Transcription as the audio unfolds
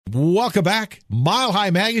Welcome back. Mile High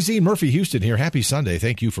Magazine, Murphy Houston here. Happy Sunday.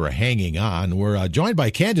 Thank you for hanging on. We're joined by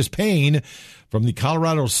Candace Payne from the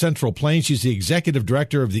Colorado Central Plains. She's the executive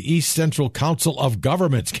director of the East Central Council of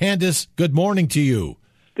Governments. Candace, good morning to you.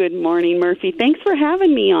 Good morning, Murphy. Thanks for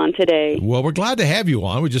having me on today. Well, we're glad to have you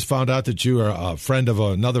on. We just found out that you are a friend of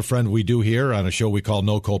another friend we do here on a show we call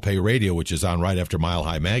No Copay Radio, which is on right after Mile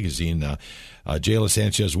High Magazine, Jayla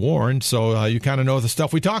Sanchez Warren. So you kind of know the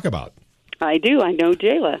stuff we talk about. I do. I know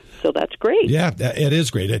Jayla, so that's great. Yeah, it is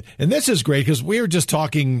great. And this is great because we were just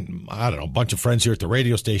talking, I don't know, a bunch of friends here at the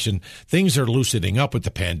radio station. Things are loosening up with the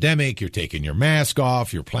pandemic. You're taking your mask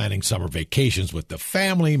off. You're planning summer vacations with the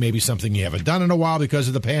family, maybe something you haven't done in a while because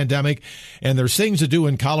of the pandemic. And there's things to do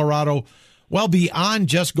in Colorado, well, beyond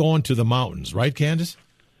just going to the mountains. Right, Candace?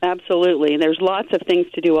 Absolutely. There's lots of things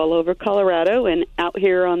to do all over Colorado, and out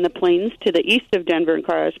here on the plains to the east of Denver and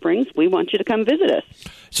Colorado Springs, we want you to come visit us.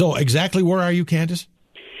 So exactly where are you, Candace?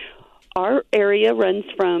 Our area runs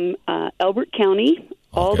from Elbert County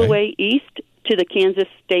all the way east to the Kansas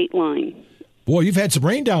state line. Boy, you've had some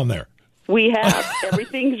rain down there. We have.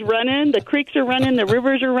 Everything's running. The creeks are running. The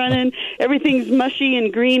rivers are running. Everything's mushy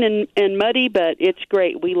and green and muddy, but it's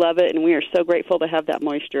great. We love it, and we are so grateful to have that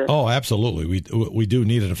moisture. Oh, absolutely. We do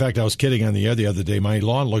need it. In fact, I was kidding on the air the other day. My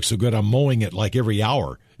lawn looks so good, I'm mowing it like every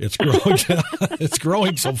hour. It's growing. It's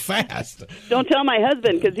growing so fast. Don't tell my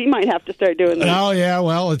husband because he might have to start doing that. Oh yeah,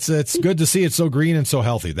 well, it's good to see it so green and so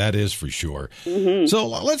healthy. That is for sure. Mm-hmm. So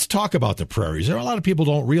let's talk about the prairies. There are a lot of people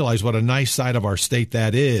don't realize what a nice side of our state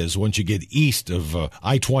that is once you get east of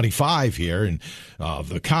I-25 here and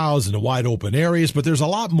the cows and the wide open areas. But there's a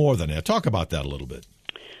lot more than that. Talk about that a little bit.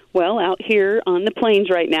 Well, out here on the plains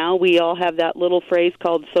right now, we all have that little phrase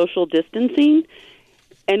called social distancing.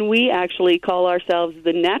 And we actually call ourselves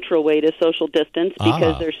the natural way to social distance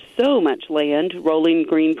because there's so much land, rolling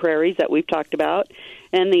green prairies that we've talked about,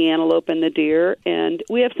 and the antelope and the deer. And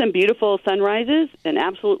we have some beautiful sunrises and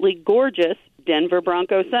absolutely gorgeous Denver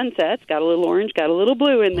Bronco sunsets. Got a little orange, got a little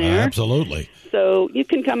blue in there. Absolutely. So you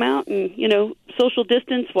can come out and, social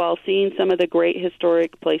distance while seeing some of the great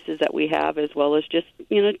historic places that we have, as well as just,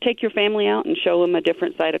 take your family out and show them a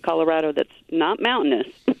different side of Colorado that's not mountainous.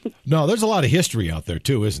 No, there's a lot of history out there,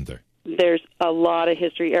 too, isn't there? There's a lot of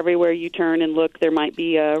history. Everywhere you turn and look, there might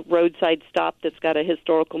be a roadside stop that's got a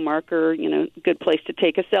historical marker, good place to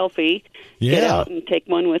take a selfie. Yeah. Get out and take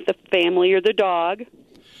one with the family or the dog.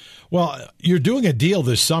 Well, you're doing a deal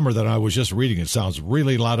this summer that I was just reading. It sounds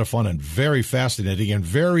really a lot of fun and very fascinating and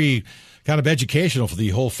very kind of educational for the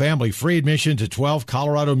whole family. Free admission to 12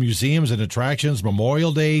 Colorado museums and attractions,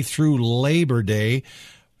 Memorial Day through Labor Day.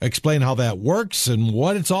 Explain how that works and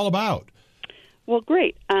what it's all about. Well,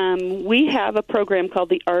 great. We have a program called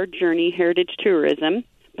the Our Journey Heritage Tourism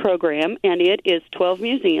Program, and it is 12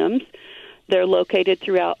 museums. They're located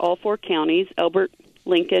throughout all 4 counties, Elbert,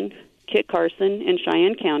 Lincoln, Kit Carson, and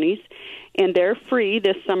Cheyenne counties, and they're free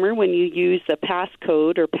this summer when you use the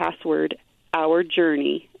passcode or password Our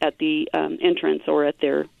Journey at the entrance or at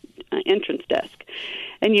their entrance desk.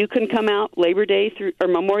 And you can come out Labor Day through or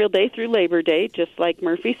Memorial Day through Labor Day, just like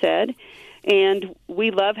Murphy said. And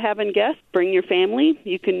we love having guests. Bring your family.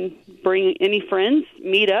 You can bring any friends,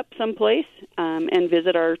 meet up someplace, and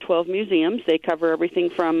visit our 12 museums. They cover everything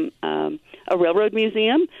from a railroad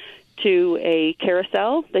museum to a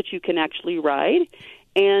carousel that you can actually ride,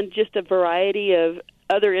 and just a variety of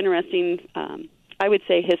other interesting, I would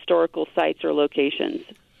say, historical sites or locations.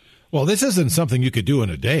 Well, this isn't something you could do in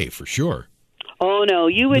a day, for sure. Oh, no.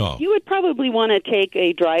 You would probably want to take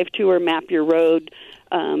a drive to or map your road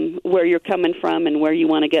where you're coming from and where you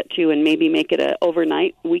want to get to, and maybe make it an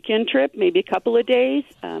overnight weekend trip, maybe a couple of days.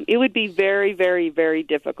 It would be very, very, very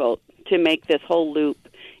difficult to make this whole loop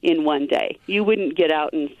in one day. You wouldn't get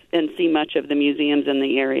out and see much of the museums in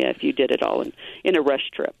the area if you did it all in a rush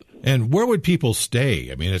trip. And where would people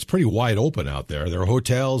stay? I mean, it's pretty wide open out there. There are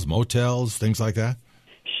hotels, motels, things like that?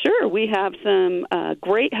 Sure. We have some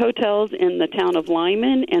great hotels in the town of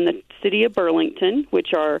Lyman and the city of Burlington,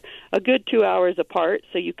 which are a good 2 hours apart.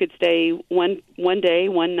 So you could stay one day,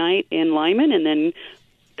 one night in Lyman, and then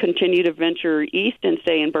continue to venture east and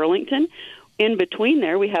stay in Burlington. In between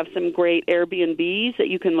there, we have some great Airbnbs that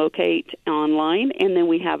you can locate online, and then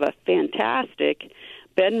we have a fantastic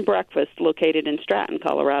bed and breakfast located in Stratton,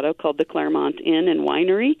 Colorado, called the Claremont Inn and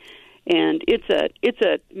Winery, and it's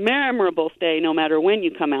a memorable stay no matter when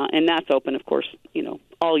you come out, and that's open, of course,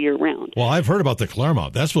 all year round. Well, I've heard about the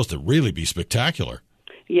Claremont. That's supposed to really be spectacular.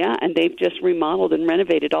 Yeah, and they've just remodeled and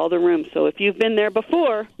renovated all the rooms. So if you've been there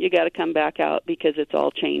before, you got to come back out because it's all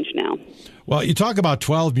changed now. Well, you talk about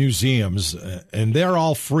 12 museums, and they're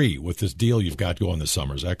all free with this deal you've got going this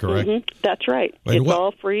summer. Is that correct? Mm-hmm. That's right. It's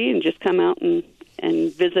all free, and just come out and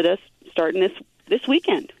visit us starting this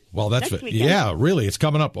weekend. Well, yeah, really. It's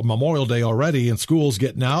coming up on Memorial Day already, and school's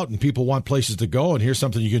getting out, and people want places to go. And here's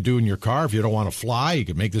something you can do in your car if you don't want to fly. You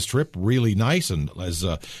can make this trip really nice. And as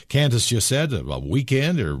Candace just said, a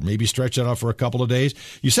weekend or maybe stretch it out for a couple of days.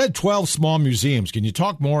 You said 12 small museums. Can you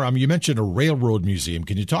talk more? I mean, you mentioned a railroad museum.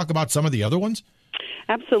 Can you talk about some of the other ones?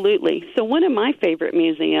 Absolutely. So one of my favorite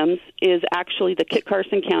museums is actually the Kit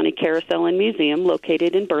Carson County Carousel and Museum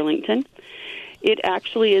located in Burlington. It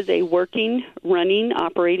actually is a working, running,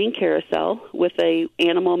 operating carousel with a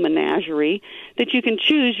animal menagerie that you can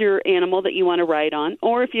choose your animal that you want to ride on,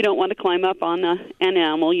 or if you don't want to climb up on an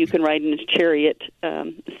animal, you can ride in a chariot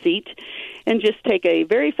seat and just take a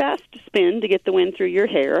very fast spin to get the wind through your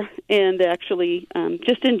hair and actually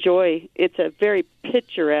just enjoy. It's a very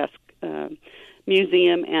picturesque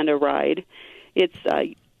museum and a ride. It's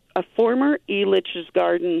a former Elitch's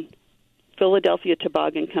Garden Philadelphia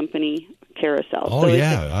Toboggan Company carousel. Oh, so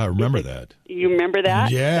I remember that. You remember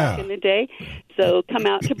that? Yeah. Back in the day? So come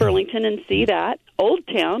out to Burlington and see that. Old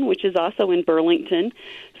Town, which is also in Burlington,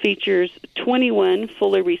 features 21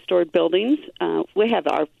 fully restored buildings. We have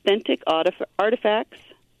authentic artifacts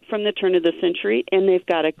from the turn of the century, and they've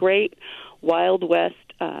got a great Wild West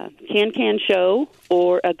can-can show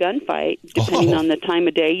or a gunfight, depending on the time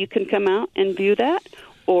of day. You can come out and view that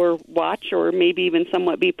or watch or maybe even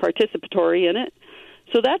somewhat be participatory in it.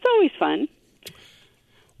 So that's always fun.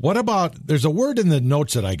 What about, there's a word in the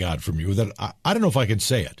notes that I got from you that I don't know if I can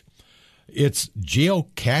say it. It's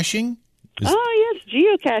geocaching? Oh, yes,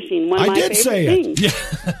 geocaching. One of my favorite things.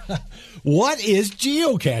 Yeah. What is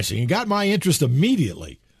geocaching? It got my interest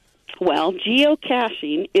immediately. Well,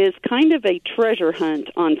 geocaching is kind of a treasure hunt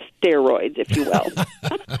on steroids, if you will.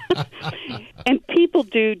 And people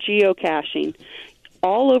do geocaching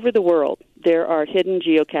all over the world. There are hidden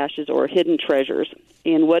geocaches or hidden treasures.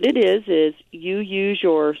 And what it is you use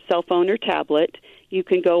your cell phone or tablet. You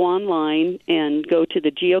can go online and go to the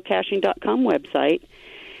geocaching.com website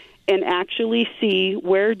and actually see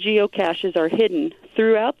where geocaches are hidden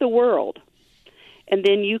throughout the world. And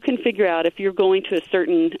then you can figure out if you're going to a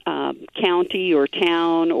certain county or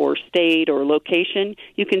town or state or location,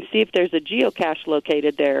 you can see if there's a geocache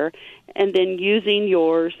located there. And then using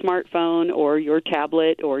your smartphone or your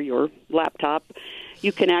tablet or your laptop,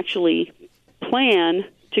 you can actually plan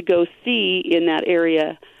to go see in that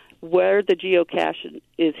area where the geocache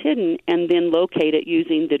is hidden and then locate it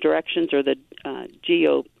using the directions or the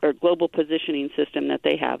geo or global positioning system that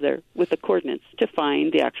they have there with the coordinates to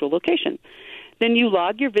find the actual location. Then you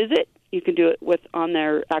log your visit. You can do it on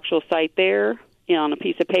their actual site there, on a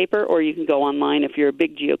piece of paper, or you can go online if you're a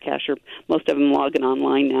big geocacher. Most of them log in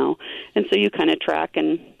online now. And so you kind of track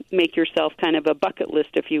and make yourself kind of a bucket list,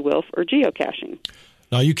 if you will, for geocaching.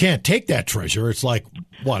 Now, you can't take that treasure. It's like,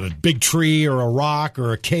 what, a big tree or a rock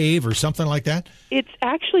or a cave or something like that? It's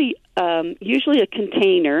actually usually a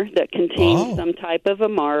container that contains some type of a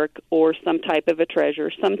mark or some type of a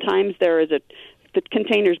treasure. Sometimes the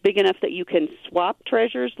container's big enough that you can swap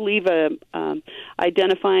treasures, leave a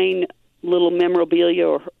identifying little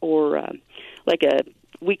memorabilia or like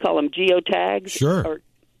we call them geotags. Sure.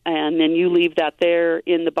 And then you leave that there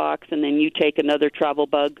in the box, and then you take another travel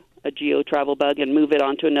bug, a geo travel bug, and move it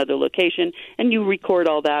onto another location, and you record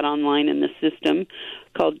all that online in the system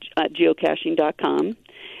called geocaching.com.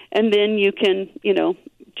 And then you can,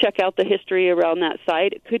 check out the history around that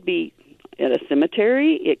site. It could be at a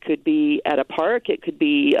cemetery, it could be at a park, it could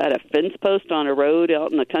be at a fence post on a road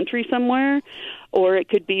out in the country somewhere, or it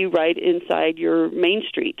could be right inside your main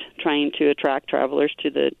street trying to attract travelers to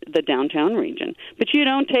the downtown region. But you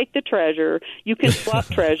don't take the treasure. You can swap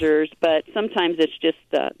treasures, but sometimes it's just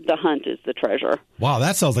the hunt is the treasure. Wow,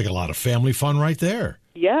 that sounds like a lot of family fun right there.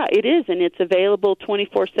 Yeah, it is, and it's available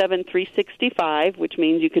 24/7, 365, which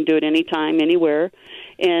means you can do it anytime, anywhere,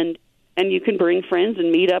 and you can bring friends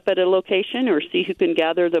and meet up at a location or see who can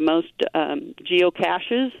gather the most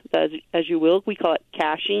geocaches, as you will. We call it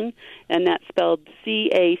caching, and that's spelled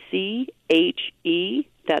C-A-C-H-E.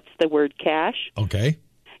 That's the word cache. Okay.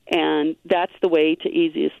 And that's the way to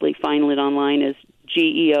easily find it online is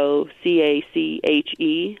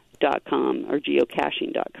geocache.com or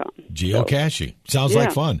geocaching.com. Geocaching. Sounds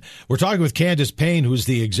like fun. We're talking with Candace Payne, who's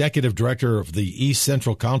the executive director of the East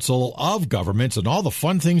Central Council of Governments, and all the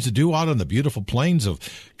fun things to do out on the beautiful plains of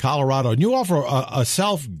Colorado. And you offer a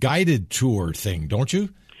self-guided tour thing, don't you?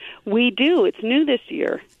 We do. It's new this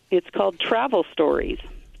year. It's called Travel Stories.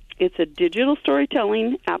 It's a digital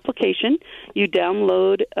storytelling application. You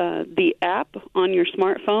download the app on your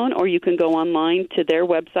smartphone, or you can go online to their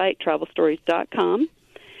website, travelstories.com,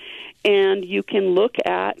 and you can look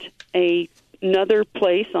at another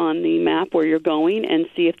place on the map where you're going and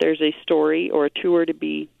see if there's a story or a tour to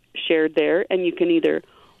be shared there. And you can either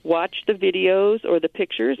watch the videos or the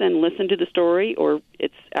pictures and listen to the story, or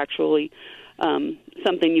it's actually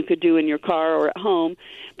something you could do in your car or at home.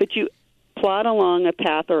 But you plot along a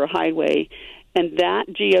path or a highway, and that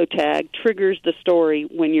geotag triggers the story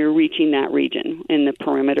when you're reaching that region in the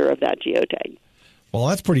perimeter of that geotag. Well,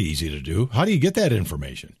 that's pretty easy to do. How do you get that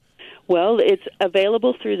information? Well, it's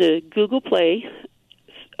available through the Google Play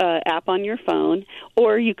app on your phone,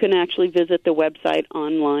 or you can actually visit the website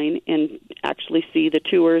online and actually see the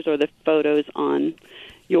tours or the photos on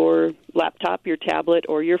your laptop, your tablet,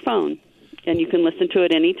 or your phone. And you can listen to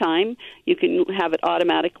it anytime. You can have it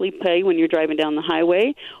automatically play when you're driving down the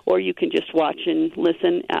highway, or you can just watch and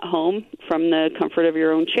listen at home from the comfort of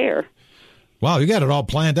your own chair. Wow, you got it all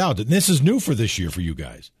planned out. And this is new for this year for you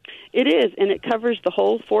guys. It is, and it covers the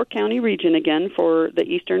whole four-county region again for the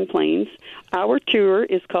Eastern Plains. Our tour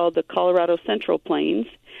is called the Colorado Central Plains,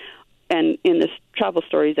 and in the Travel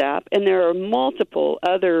Stories app, and there are multiple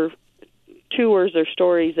other tours or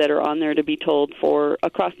stories that are on there to be told for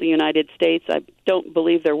across the United States. I don't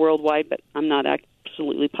believe they're worldwide, but I'm not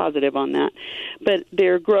absolutely positive on that. But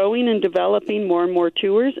they're growing and developing more and more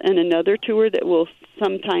tours, and another tour that will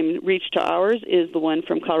sometime reach to ours is the one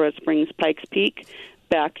from Colorado Springs Pikes Peak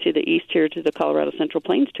back to the east here to the Colorado Central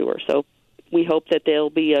Plains tour. So we hope that there'll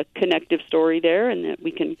be a connective story there, and that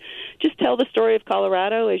we can just tell the story of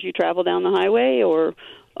Colorado as you travel down the highway or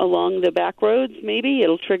along the back roads. Maybe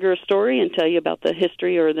it'll trigger a story and tell you about the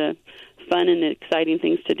history or the fun and exciting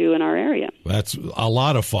things to do in our area. That's a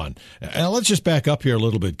lot of fun. And let's just back up here a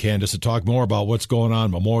little bit, Candace, to talk more about what's going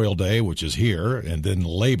on Memorial Day, which is here, and then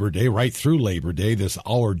Labor Day, right through Labor Day, this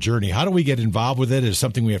Our Journey. How do we get involved with it? Is it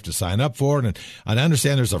something we have to sign up for? And I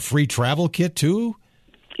understand there's a free travel kit, too?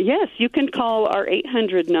 Yes, you can call our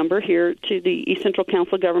 800 number here to the East Central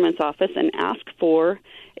Council of Governments office and ask for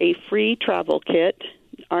a free travel kit.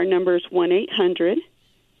 Our number is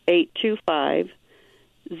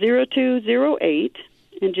 1-800-825-0208,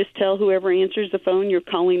 and just tell whoever answers the phone you're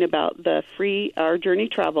calling about the free Our Journey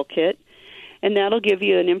travel kit, and that'll give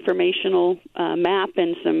you an informational map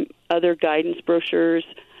and some other guidance brochures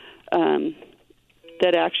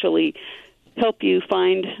that actually help you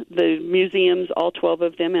find the museums, all 12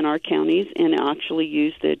 of them in our counties, and actually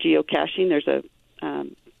use the geocaching. There's a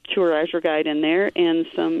tourizer guide in there and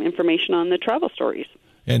some information on the travel stories.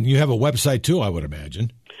 And you have a website, too, I would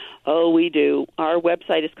imagine. Oh, we do. Our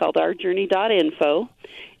website is called ourjourney.info,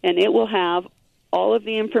 and it will have all of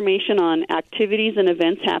the information on activities and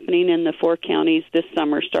events happening in the four counties this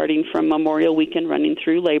summer, starting from Memorial Weekend running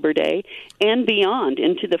through Labor Day and beyond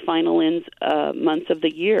into the final months of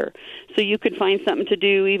the year. So you could find something to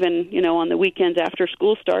do even, on the weekends after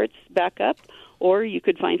school starts back up, or you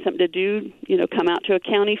could find something to do, come out to a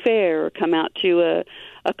county fair or come out to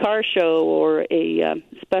a car show or a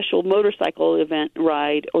special motorcycle event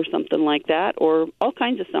ride or something like that, or all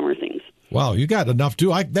kinds of summer things. Wow, you got enough to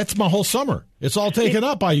do. That's my whole summer. It's all taken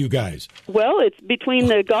up by you guys. Well, it's between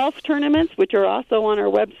the golf tournaments, which are also on our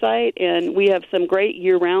website, and we have some great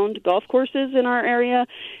year-round golf courses in our area,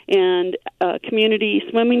 and community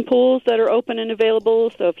swimming pools that are open and available.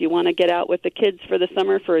 So if you want to get out with the kids for the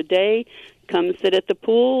summer for a day, come sit at the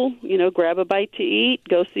pool, grab a bite to eat,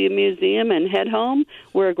 go see a museum, and head home.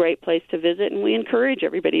 We're a great place to visit, and we encourage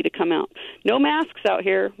everybody to come out. No masks out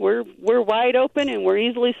here. We're wide open, and we're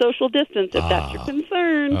easily social distanced, if that's your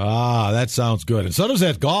concern. That sounds good. And so does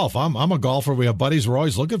that golf. I'm a golfer. We have buddies. We're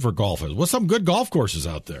always looking for golfers. What's some good golf courses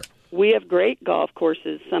out there? We have great golf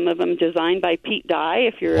courses, some of them designed by Pete Dye.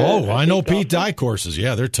 If you're I know Pete Dye courses.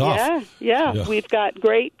 Yeah, they're tough. Yeah. We've got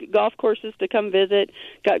great golf courses to come visit,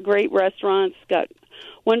 got great restaurants, got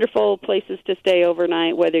wonderful places to stay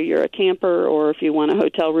overnight, whether you're a camper or if you want a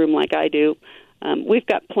hotel room like I do. We've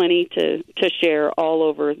got plenty to share all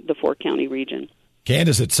over the four-county region.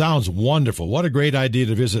 Candace, it sounds wonderful. What a great idea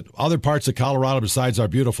to visit other parts of Colorado besides our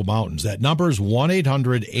beautiful mountains. That number is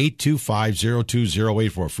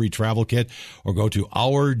 1-800-825-0208 for a free travel kit, or go to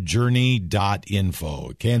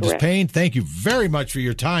ourjourney.info. Candace Correct. Payne, thank you very much for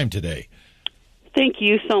your time today. Thank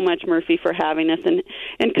you so much, Murphy, for having us. And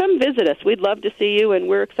come visit us. We'd love to see you, and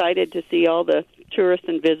we're excited to see all the tourists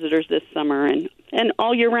and visitors this summer and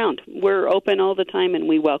all year round. We're open all the time, and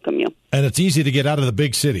we welcome you. And it's easy to get out of the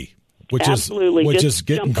big city. Which Absolutely. is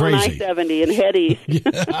getting jump crazy. On I-70 and head east.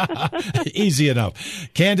 Easy enough.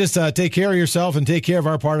 Candace, take care of yourself and take care of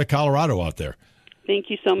our part of Colorado out there. Thank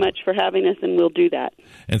you so much for having us, and we'll do that.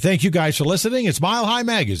 And thank you guys for listening. It's Mile High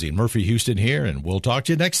Magazine. Murphy Houston here, and we'll talk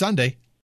to you next Sunday.